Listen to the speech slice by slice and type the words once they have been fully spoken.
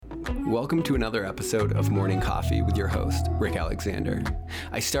Welcome to another episode of Morning Coffee with your host, Rick Alexander.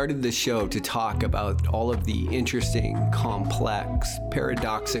 I started this show to talk about all of the interesting, complex,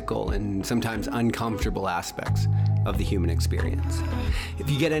 paradoxical, and sometimes uncomfortable aspects of the human experience. If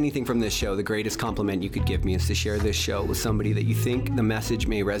you get anything from this show, the greatest compliment you could give me is to share this show with somebody that you think the message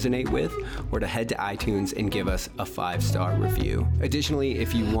may resonate with, or to head to iTunes and give us a 5-star review. Additionally,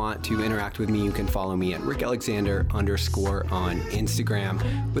 if you want to interact with me, you can follow me at RickAlexander_ on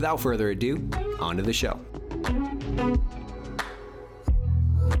Instagram. Without further ado, on to the show.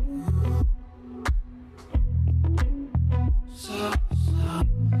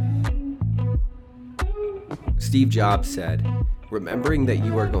 Steve Jobs said, "Remembering that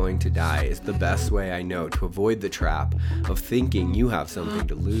you are going to die is the best way I know to avoid the trap of thinking you have something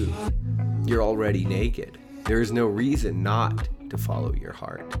to lose. You're already naked. There is no reason not to follow your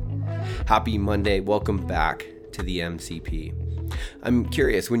heart." Happy Monday. Welcome back to the MCP. I'm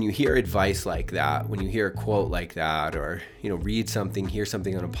curious, when you hear advice like that, when you hear a quote like that, or, read something, hear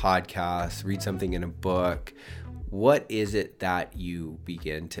something on a podcast, read something in a book, what is it that you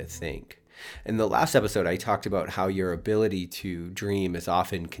begin to think? In the last episode, I talked about how your ability to dream is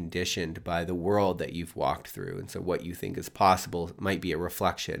often conditioned by the world that you've walked through. And so what you think is possible might be a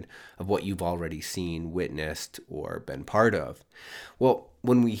reflection of what you've already seen, witnessed, or been part of. Well,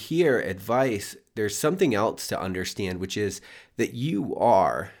 when we hear advice, there's something else to understand, which is that you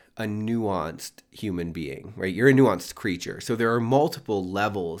are a nuanced human being, right? You're a nuanced creature. So there are multiple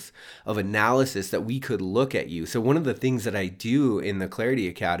levels of analysis that we could look at you. So one of the things that I do in the Clarity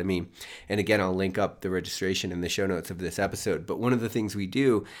Academy, and again, I'll link up the registration in the show notes of this episode, but one of the things we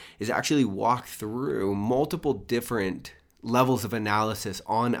do is actually walk through multiple different levels of analysis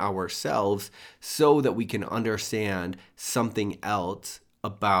on ourselves so that we can understand something else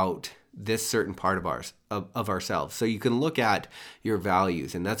about this certain part of ourselves. So you can look at your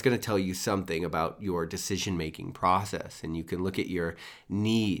values, and that's going to tell you something about your decision-making process. And you can look at your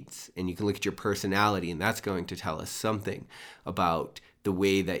needs, and you can look at your personality, and that's going to tell us something about the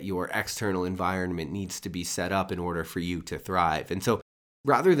way that your external environment needs to be set up in order for you to thrive. And so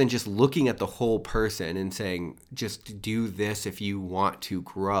rather than just looking at the whole person and saying, just do this if you want to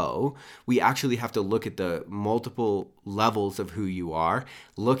grow, we actually have to look at the multiple levels of who you are,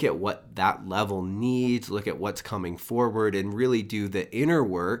 look at what that level needs, look at what's coming forward, and really do the inner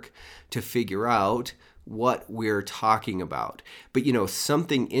work to figure out what we're talking about. But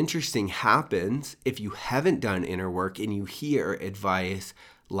something interesting happens if you haven't done inner work and you hear advice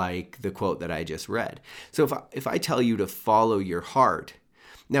like the quote that I just read. So if I tell you to follow your heart,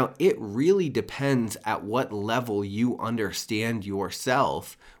 now, it really depends at what level you understand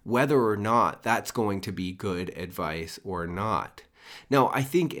yourself, whether or not that's going to be good advice or not. Now, I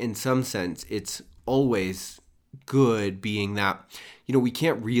think in some sense, it's always good being that, we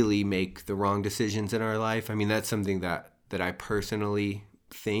can't really make the wrong decisions in our life. I mean, that's something that I personally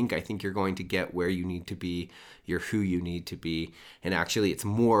think. I think you're going to get where you need to be. You're who you need to be. And actually, it's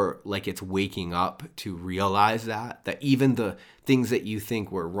more like it's waking up to realize that even the things that you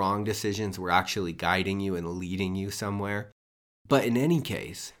think were wrong decisions were actually guiding you and leading you somewhere. But in any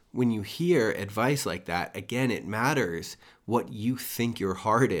case, when you hear advice like that, again, it matters what you think your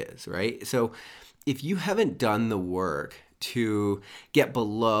heart is, right? So if you haven't done the work to get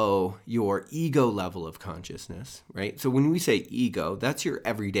below your ego level of consciousness, right? So when we say ego, that's your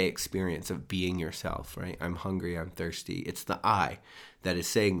everyday experience of being yourself, right? I'm hungry, I'm thirsty. It's the I that is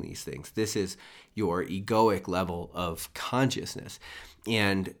saying these things. This is your egoic level of consciousness.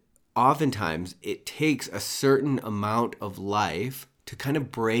 And oftentimes it takes a certain amount of life to kind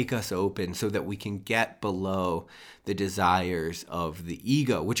of break us open so that we can get below the desires of the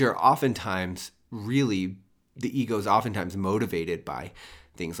ego, which are oftentimes the ego is oftentimes motivated by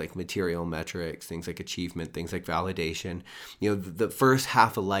things like material metrics, things like achievement, things like validation. The first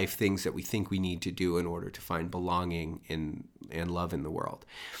half of life, things that we think we need to do in order to find belonging and love in the world.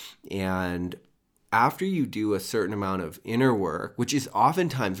 And after you do a certain amount of inner work, which is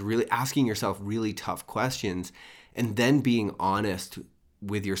oftentimes really asking yourself really tough questions and then being honest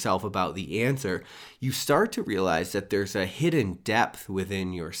with yourself about the answer, you start to realize that there's a hidden depth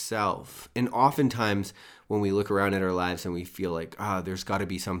within yourself. And oftentimes when we look around at our lives and we feel like, there's got to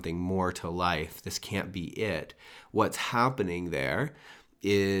be something more to life, this can't be it, what's happening there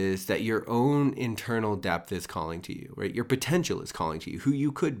is that your own internal depth is calling to you, right? Your potential is calling to you. Who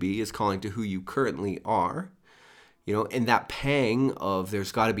you could be is calling to who you currently are. And that pang of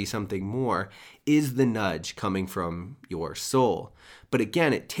there's got to be something more is the nudge coming from your soul. But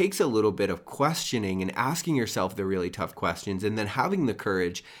again, it takes a little bit of questioning and asking yourself the really tough questions and then having the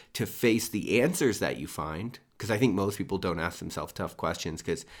courage to face the answers that you find, because I think most people don't ask themselves tough questions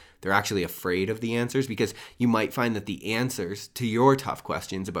because they're actually afraid of the answers, because you might find that the answers to your tough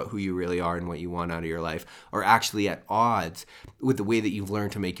questions about who you really are and what you want out of your life are actually at odds with the way that you've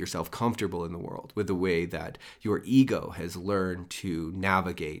learned to make yourself comfortable in the world, with the way that your ego has learned to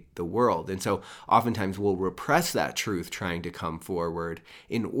navigate the world. And so oftentimes we'll repress that truth trying to come forward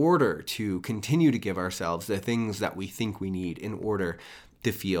in order to continue to give ourselves the things that we think we need in order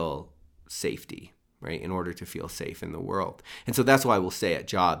to feel safety, right? In order to feel safe in the world. And so that's why we'll stay at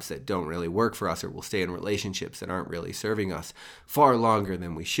jobs that don't really work for us, or we'll stay in relationships that aren't really serving us far longer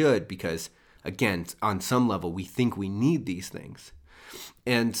than we should, because again, on some level, we think we need these things.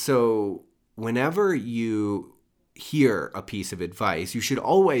 And so whenever you hear a piece of advice, you should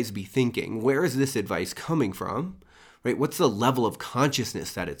always be thinking, where is this advice coming from? Right? What's the level of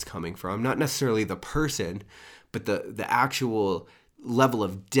consciousness that it's coming from? Not necessarily the person, but the actual level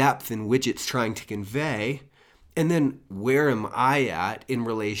of depth in which it's trying to convey. And then where am I at in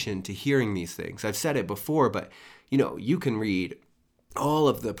relation to hearing these things? I've said it before, but you can read all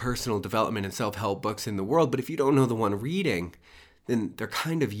of the personal development and self-help books in the world, but if you don't know the one reading, then they're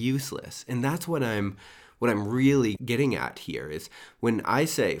kind of useless. And that's what I'm really getting at here is when I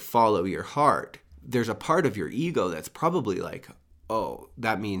say follow your heart, there's a part of your ego that's probably like, oh,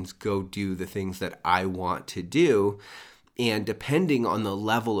 that means go do the things that I want to do. And depending on the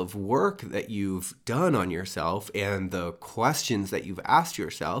level of work that you've done on yourself and the questions that you've asked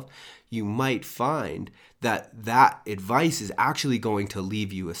yourself, you might find that advice is actually going to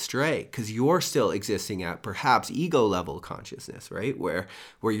leave you astray, because you're still existing at perhaps ego level consciousness, right? Where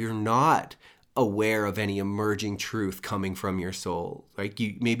you're not aware of any emerging truth coming from your soul. Like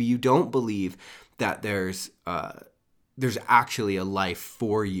maybe you don't believe that there's actually a life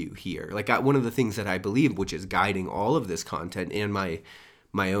for you here. Like one of the things that I believe, which is guiding all of this content and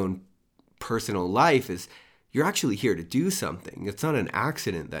my own personal life, is you're actually here to do something. It's not an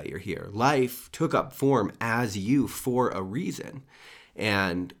accident that you're here. Life took up form as you for a reason.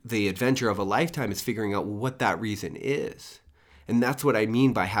 And the adventure of a lifetime is figuring out what that reason is. And that's what I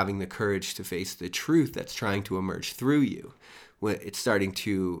mean by having the courage to face the truth that's trying to emerge through you. When it's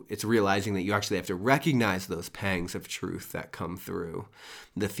realizing that you actually have to recognize those pangs of truth that come through,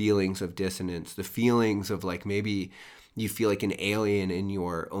 the feelings of dissonance, the feelings of like maybe you feel like an alien in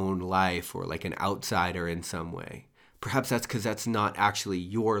your own life or like an outsider in some way. Perhaps that's because that's not actually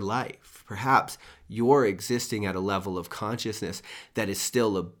your life. Perhaps you're existing at a level of consciousness that is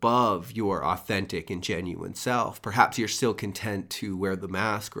still above your authentic and genuine self. Perhaps you're still content to wear the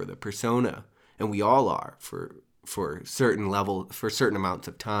mask or the persona, and we all are for certain amounts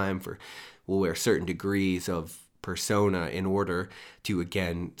of time, we'll wear certain degrees of persona in order to,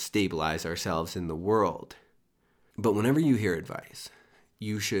 again, stabilize ourselves in the world. But whenever you hear advice,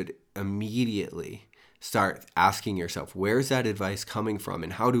 you should immediately start asking yourself, where's that advice coming from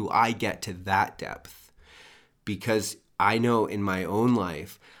and how do I get to that depth? Because I know in my own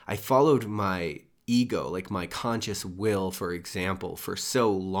life, I followed my ego, like my conscious will, for example, for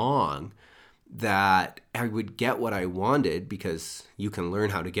so long that I would get what I wanted, because you can learn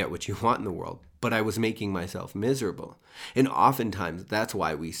how to get what you want in the world, but I was making myself miserable. And oftentimes that's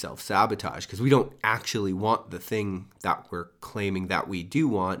why we self-sabotage, because we don't actually want the thing that we're claiming that we do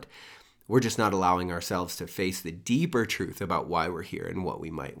want. We're just not allowing ourselves to face the deeper truth about why we're here and what we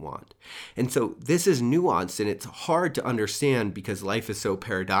might want. And so this is nuanced, and it's hard to understand because life is so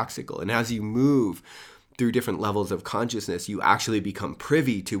paradoxical. And as you move through different levels of consciousness, you actually become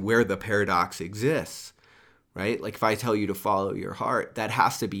privy to where the paradox exists, right? Like if I tell you to follow your heart, that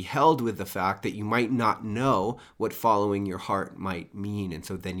has to be held with the fact that you might not know what following your heart might mean. And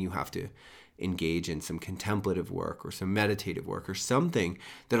so then you have to engage in some contemplative work or some meditative work or something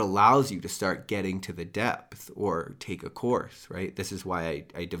that allows you to start getting to the depth, or take a course, right? This is why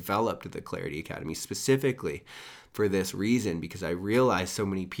I developed the Clarity Academy specifically for this reason, because I realized so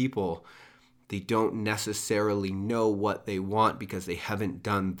many people, they don't necessarily know what they want because they haven't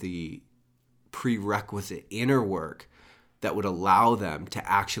done the prerequisite inner work that would allow them to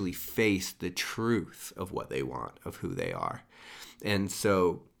actually face the truth of what they want, of who they are. And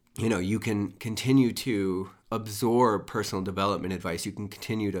so, you can continue to absorb personal development advice. You can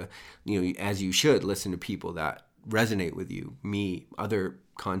continue to, as you should, listen to people that resonate with you, me, other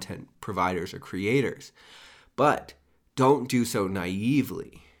content providers or creators. But don't do so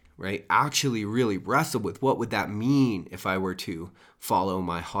naively. Right? Actually really wrestle with what would that mean if I were to follow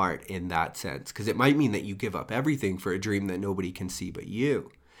my heart in that sense? Because it might mean that you give up everything for a dream that nobody can see but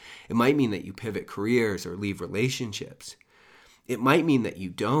you. It might mean that you pivot careers or leave relationships. It might mean that you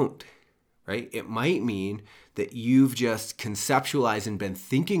don't, right? It might mean that you've just conceptualized and been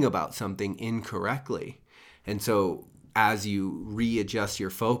thinking about something incorrectly. And so as you readjust your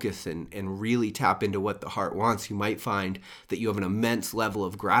focus and really tap into what the heart wants, you might find that you have an immense level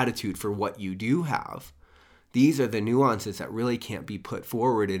of gratitude for what you do have. These are the nuances that really can't be put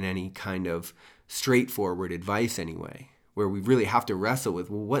forward in any kind of straightforward advice anyway, where we really have to wrestle with,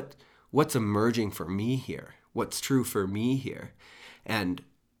 well, what's emerging for me here? What's true for me here? And,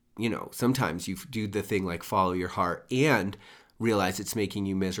 sometimes you do the thing like follow your heart and realize it's making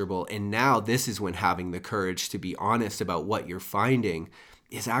you miserable. And now this is when having the courage to be honest about what you're finding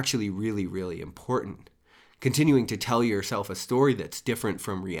is actually really, really important. Continuing to tell yourself a story that's different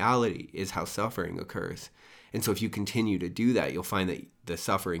from reality is how suffering occurs. And so if you continue to do that, you'll find that the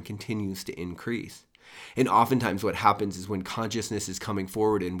suffering continues to increase. And oftentimes what happens is when consciousness is coming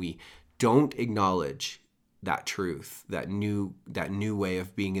forward and we don't acknowledge that truth, that new way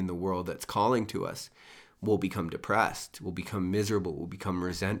of being in the world that's calling to us, we'll become depressed, we'll become miserable, we'll become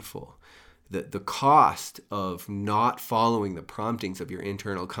resentful. The cost of not following the promptings of your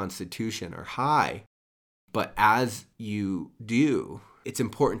internal constitution are high, but as you do, it's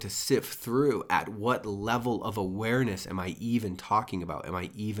important to sift through at what level of awareness am I even talking about? Am I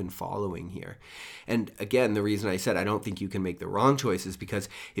even following here? And again, the reason I said I don't think you can make the wrong choice is because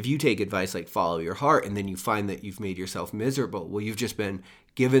if you take advice like follow your heart and then you find that you've made yourself miserable, well, you've just been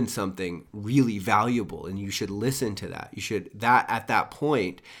given something really valuable and you should listen to that. At that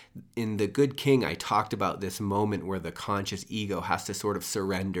point, in The Good King, I talked about this moment where the conscious ego has to sort of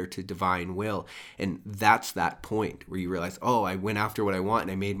surrender to divine will. And that's that point where you realize, oh, I went after what I want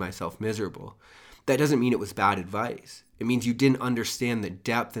and I made myself miserable. That doesn't mean it was bad advice. It means you didn't understand the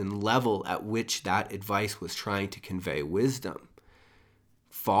depth and level at which that advice was trying to convey wisdom.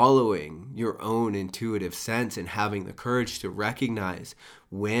 Following your own intuitive sense and having the courage to recognize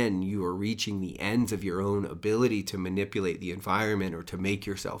when you are reaching the ends of your own ability to manipulate the environment or to make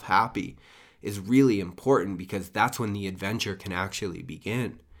yourself happy is really important, because that's when the adventure can actually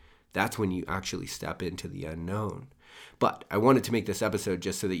begin. That's when you actually step into the unknown. But I wanted to make this episode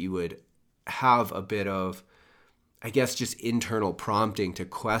just so that you would have a bit of, I guess, just internal prompting to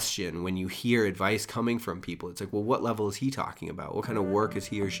question when you hear advice coming from people. It's like, well, what level is he talking about? What kind of work has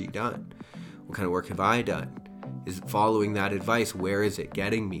he or she done? What kind of work have I done? Is following that advice, where is it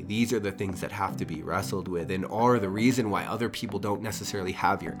getting me? These are the things that have to be wrestled with and are the reason why other people don't necessarily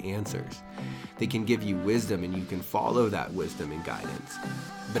have your answers. They can give you wisdom and you can follow that wisdom and guidance.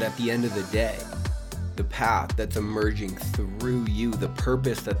 But at the end of the day, the path that's emerging through you, the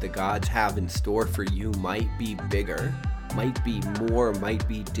purpose that the gods have in store for you might be bigger, might be more, might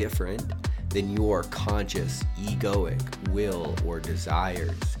be different than your conscious, egoic will or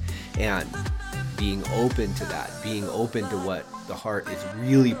desires. And being open to that, being open to what the heart is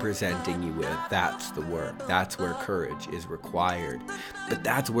really presenting you with, that's the work. That's where courage is required. But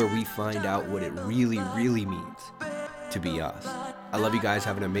that's where we find out what it really, really means to be us. I love you guys.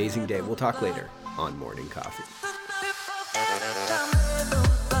 Have an amazing day. We'll talk later on Morning Coffee.